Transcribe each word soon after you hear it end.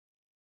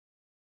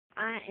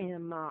I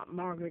am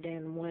Margaret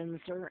Ann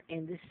Windsor,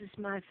 and this is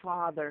my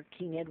father,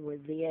 King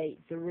Edward VIII,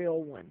 the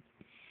real one.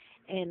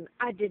 And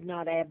I did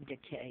not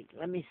abdicate.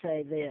 Let me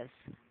say this.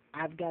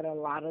 I've got a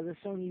lot of this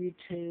on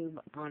YouTube,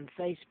 on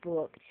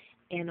Facebook,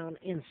 and on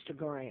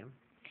Instagram.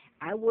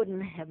 I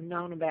wouldn't have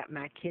known about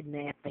my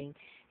kidnapping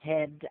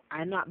had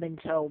I not been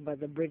told by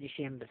the British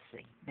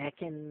Embassy.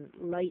 Back in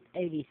late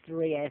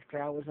 '83,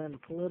 after I was in a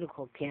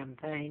political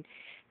campaign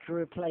to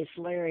replace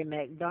Larry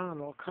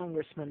McDonald,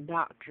 Congressman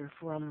Doctor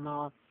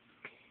from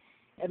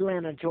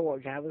Atlanta,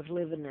 Georgia. I was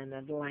living in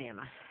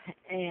Atlanta.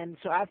 And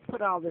so I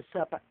put all this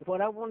up.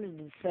 What I wanted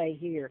to say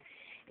here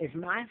is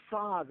my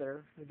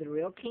father, the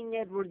real King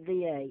Edward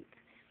VIII,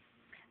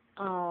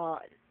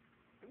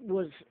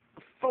 was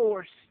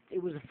forced,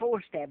 it was a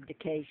forced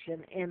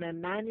abdication, and a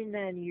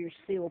 99-year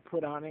seal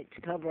put on it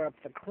to cover up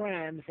the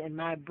crimes in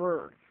my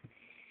birth.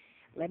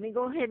 Let me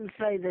go ahead and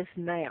say this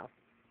now.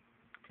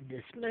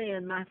 This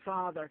man, my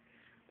father,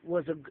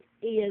 was a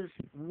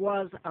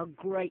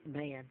great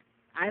man.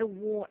 I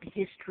want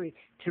history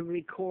to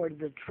record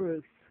the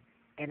truth,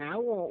 and I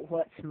want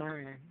what's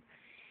mine.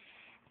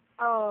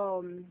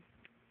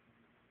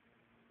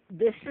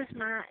 This is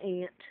my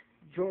aunt,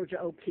 Georgia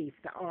O'Keeffe,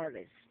 the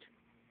artist.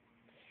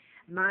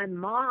 My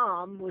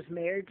mom was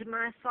married to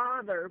my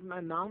father.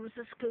 My mom was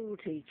a school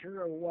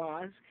teacher, or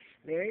was,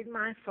 married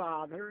my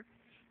father.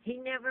 He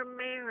never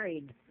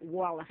married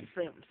Wallis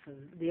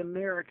Simpson, the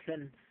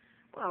American,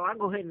 well, I'll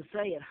go ahead and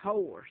say it,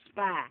 whore,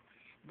 spy.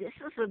 This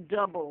is a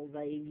double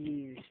they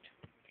used.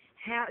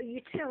 How, you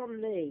tell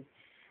me.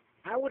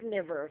 I would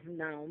never have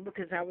known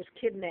because I was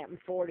kidnapped in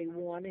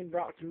 '41 and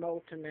brought to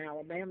Moulton,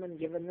 Alabama, and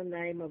given the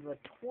name of a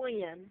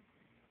twin.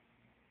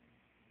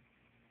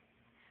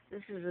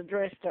 This is a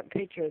dressed-up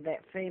picture of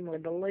that family,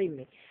 believe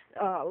me.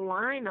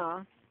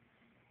 Lina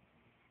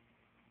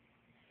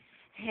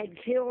had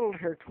killed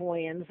her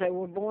twins. They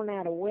were born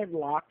out of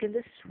wedlock, and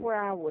this is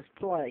where I was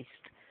placed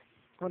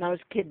when I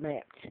was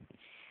kidnapped.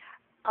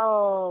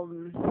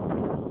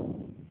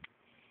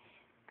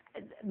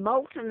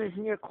 Moulton is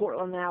near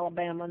Cortland,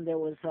 Alabama, and there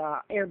was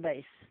an air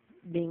base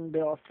being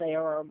built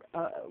there,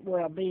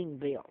 or being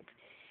built.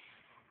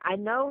 I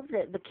know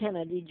that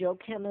Joe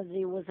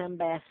Kennedy was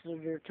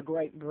ambassador to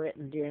Great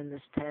Britain during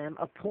this time,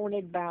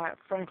 appointed by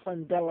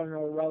Franklin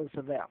Delano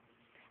Roosevelt.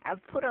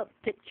 I've put up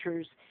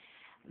pictures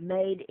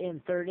made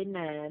in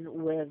 '39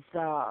 with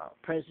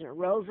President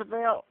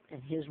Roosevelt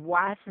and his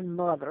wife and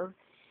mother,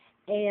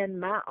 and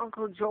my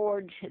Uncle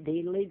George, the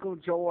illegal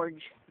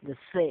George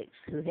VI,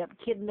 who helped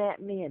kidnap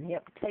me and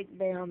helped take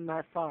down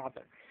my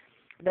father.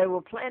 They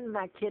were planning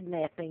my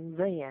kidnapping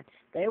then.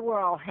 They were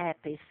all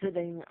happy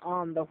sitting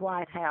on the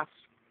White House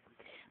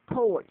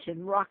porch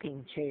in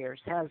rocking chairs.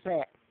 How's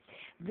that?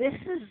 This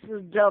is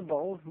the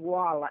double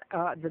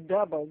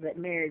that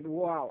married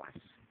Wallis.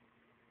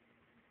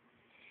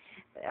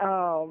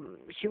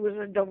 She was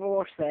a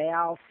divorcee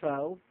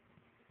also.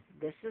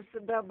 This is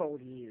the double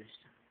used.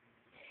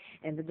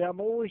 And the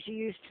double was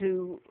used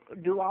to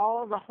do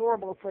all the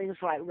horrible things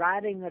like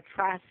riding a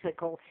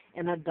tricycle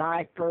in a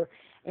diaper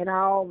and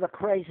all the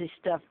crazy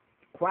stuff,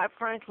 quite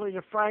frankly,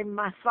 to frame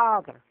my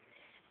father.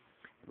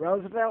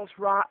 Roosevelt's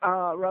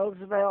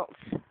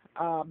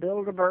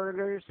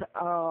Bilderbergers,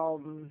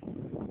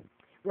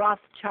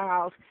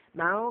 Rothschilds,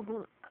 my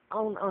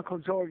own Uncle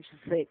George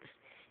VI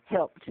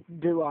helped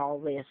do all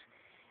this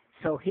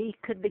so he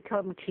could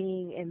become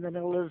king, and then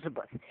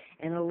Elizabeth.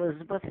 And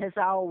Elizabeth has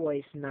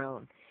always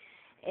known.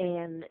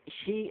 And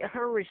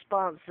her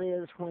response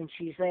is, when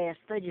she's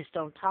asked, they just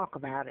don't talk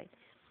about it.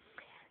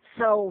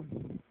 So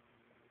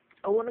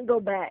I want to go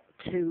back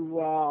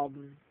to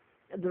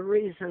the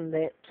reason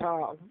that,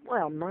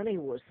 money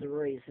was the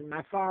reason.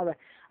 My father,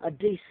 a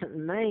decent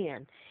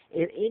man.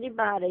 If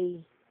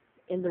anybody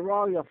in the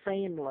royal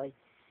family,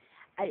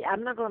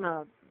 I'm not going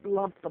to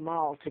lump them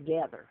all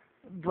together,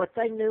 but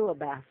they knew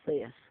about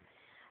this.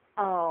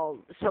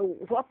 So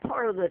what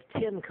part of the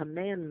Ten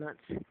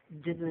Commandments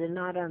did they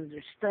not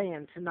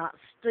understand? To not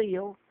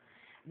steal.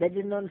 They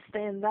didn't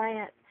understand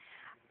that.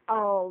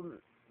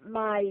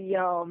 My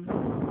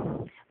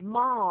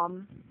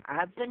mom,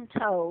 I've been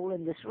told,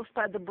 and this was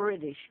by the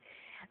British,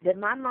 that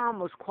my mom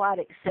was quite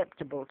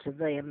acceptable to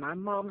them. My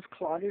mom's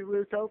Claudia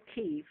Ruth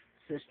O'Keeffe,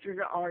 sister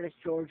to artist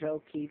George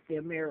O'Keeffe, the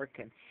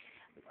American.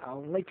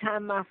 Only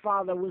time my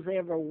father was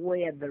ever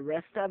wed. The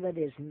rest of it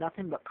is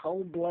nothing but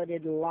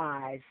cold-blooded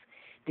lies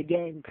to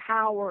gain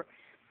power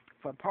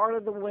for part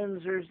of the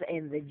Windsors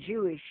and the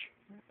Jewish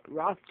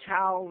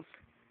Rothschilds,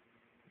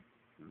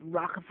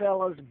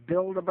 Rockefellers,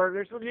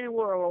 Bilderbergers, the New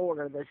World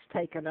Order that's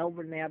taken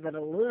over now that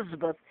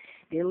Elizabeth,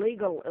 the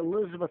illegal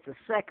Elizabeth II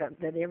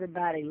that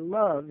everybody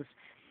loves,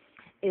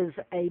 is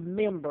a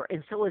member,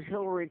 and so is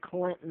Hillary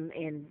Clinton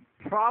and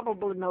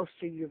probably most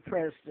of your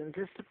presidents.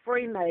 It's the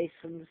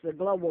Freemasons, the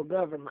global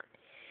government,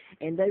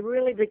 and they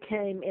really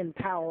became in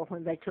power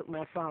when they took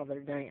my father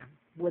down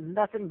with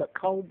nothing but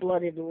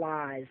cold-blooded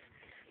lies.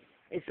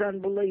 It's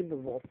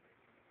unbelievable.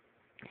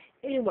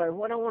 Anyway,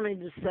 what I wanted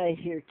to say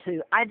here,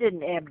 too, I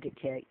didn't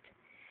abdicate.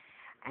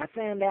 I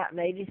found out in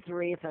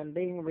 '83, if I'm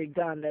being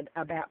redundant,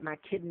 about my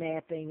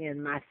kidnapping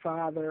and my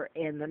father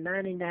and the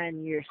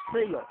 99-year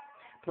seal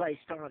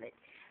placed on it.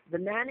 The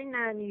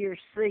 99-year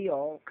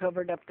seal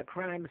covered up the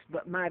crimes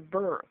but my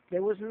birth.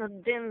 There was an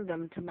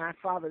addendum to my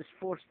father's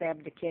forced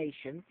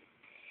abdication.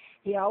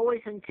 He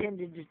always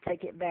intended to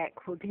take it back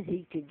so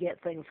he could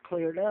get things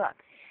cleared up.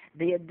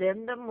 The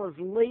addendum was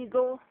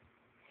legal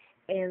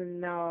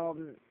and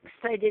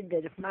stated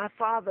that if my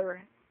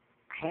father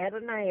had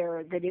an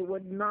heir, that it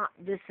would not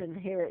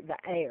disinherit the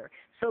heir.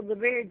 So the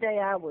very day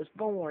I was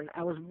born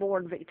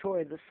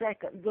Victoria II,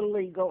 the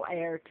legal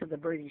heir to the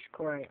British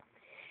crown.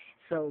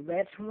 So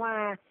that's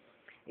why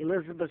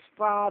Elizabeth's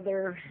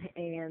father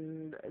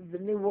and the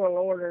New World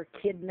Order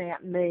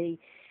kidnapped me.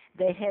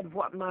 They had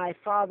what my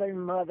father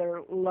and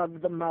mother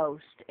loved the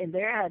most, and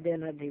their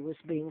identity was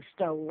being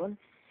stolen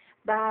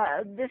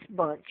by this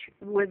bunch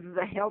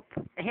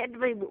had to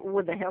be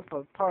with the help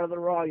of part of the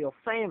royal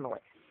family.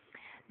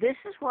 This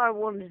is what I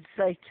wanted to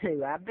say,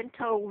 too. I've been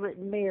told that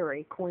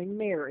Mary, Queen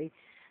Mary,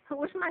 who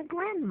was my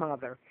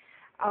grandmother,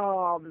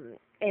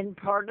 and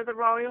part of the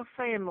royal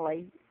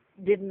family,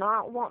 did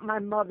not want my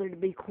mother to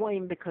be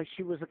queen because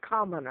she was a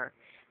commoner.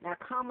 Now,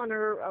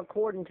 commoner,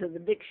 according to the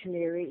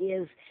dictionary,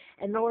 is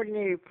an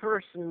ordinary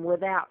person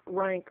without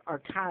rank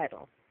or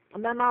title.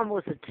 My mom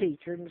was a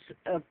teacher, and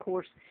of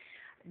course,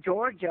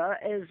 Georgia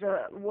is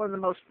one of the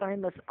most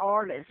famous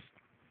artists.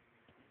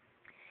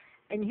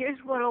 And here's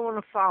what I want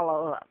to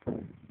follow up.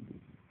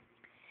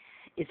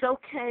 It's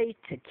okay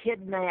to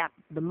kidnap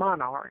the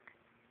monarch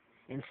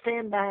and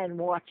stand by and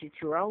watch it,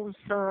 your own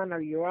son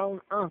or your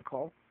own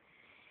uncle,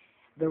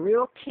 the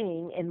real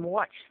king, and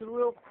watch the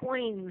real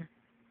queen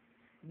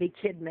be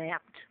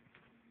kidnapped.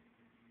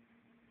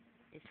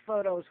 It's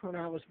photos when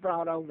I was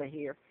brought over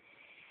here.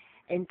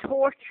 And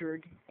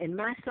tortured, and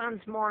my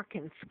sons Mark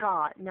and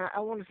Scott. Now, I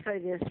want to say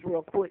this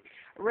real quick.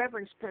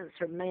 Reverend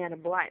Spencer Mann, a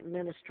black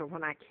minister,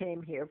 when I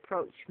came here,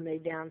 approached me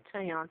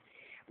downtown,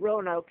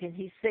 Roanoke, and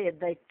he said,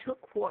 they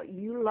took what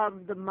you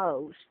loved the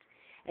most,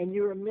 and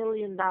you're $1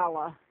 million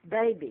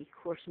baby.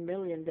 Of course, $1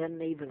 million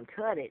doesn't even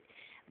cut it,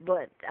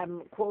 but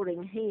I'm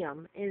quoting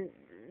him, and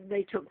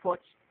they took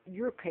what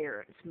your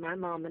parents, my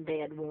mom and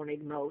dad,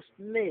 wanted most,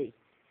 me.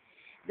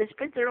 They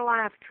spent their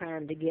life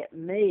trying to get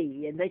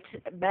me, and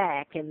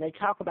back, and they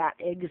talk about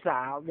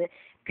exile,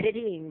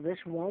 pitying this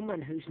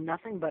woman who's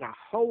nothing but a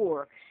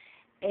whore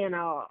and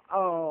a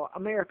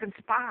American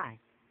spy.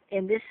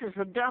 And this is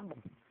a double.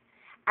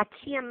 I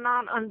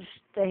cannot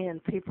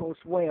understand people's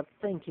way of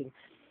thinking.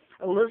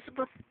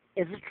 Elizabeth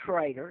is a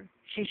traitor.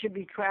 She should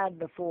be tried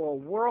before a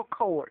world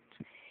court.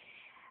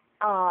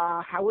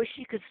 I wish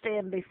she could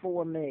stand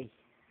before me.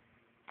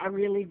 I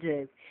really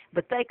do.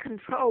 But they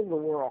control the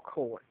world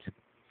court.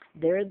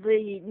 They're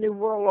the New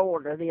World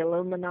Order, the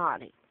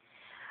Illuminati.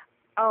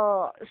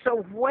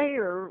 So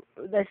where,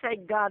 they say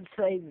God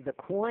saved the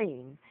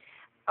Queen,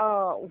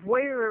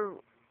 where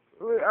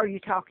are you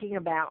talking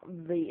about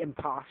the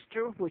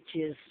imposter, which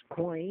is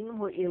Queen,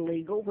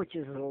 illegal, which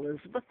is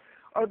Elizabeth,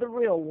 or the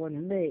real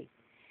one, me?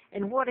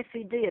 And what if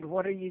he did?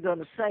 What are you going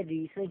to say? Do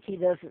you think he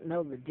doesn't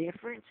know the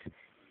difference?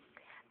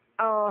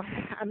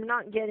 I'm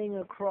not getting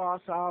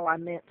across all I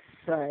meant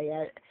to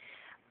say.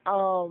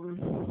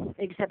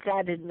 Except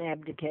I didn't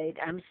abdicate.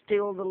 I'm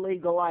still the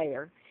legal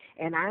heir,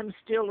 and I'm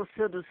still a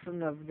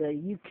citizen of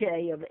the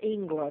UK, of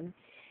England,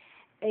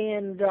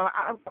 and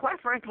quite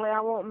frankly,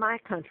 I want my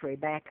country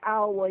back. I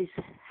always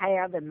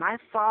have, and my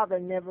father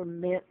never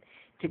meant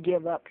to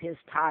give up his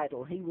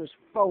title. He was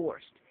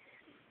forced,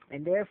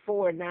 and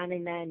therefore a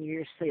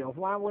 99-year seal.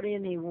 Why would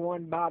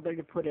anyone bother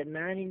to put a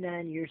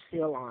 99-year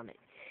seal on it?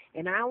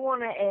 And I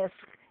want to ask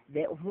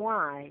that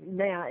why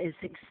now it's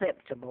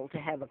acceptable to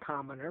have a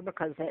commoner,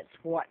 because that's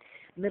what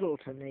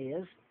Middleton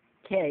is,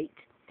 Kate.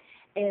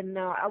 And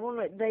I want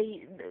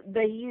to,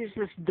 they use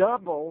this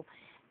double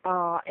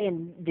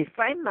and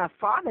defame my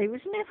father. He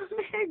was never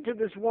married to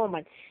this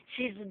woman.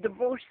 She's a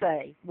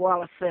divorcee,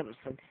 Wallis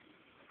Simpson.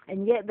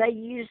 And yet they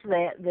use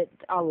that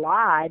a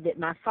lie that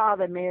my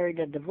father married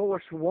a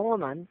divorced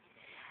woman.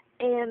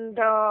 And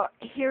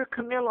here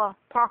Camilla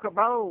Parker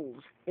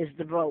Bowles is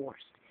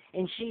divorced,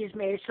 and she is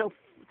married. So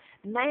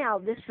now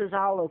this is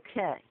all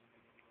okay.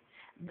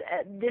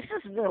 This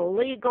is the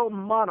legal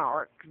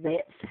monarch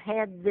that's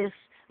had this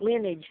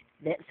lineage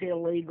that's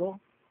illegal,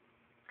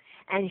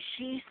 and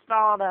she's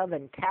thought of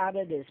and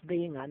touted as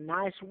being a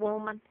nice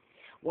woman.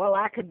 Well,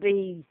 I could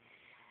be,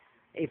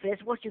 if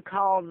that's what you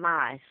call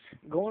nice,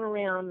 going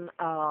around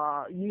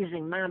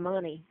using my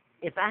money.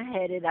 If I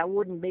had it, I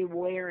wouldn't be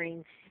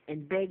wearing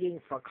and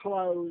begging for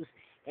clothes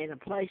and a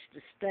place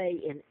to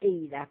stay and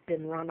eat.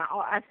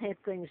 I've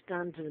had things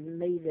done to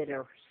me that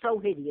are so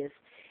hideous,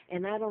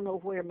 and I don't know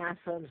where my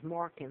sons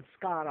Mark and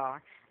Scott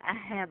are. I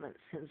haven't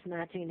since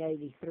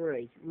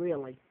 1983,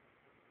 really.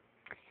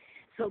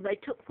 So they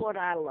took what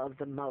I love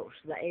the most,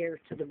 the heir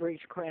to the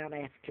British crown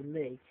after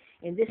me.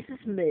 And this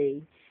is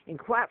me, and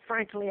quite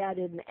frankly, I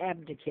didn't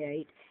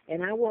abdicate,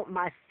 and I want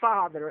my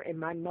father and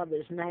my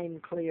mother's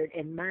name cleared,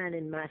 and mine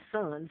and my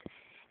sons.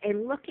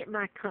 And look at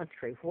my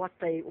country, what's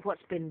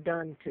been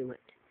done to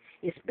it.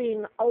 It's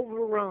being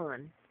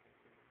overrun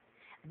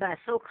by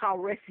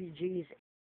so-called refugees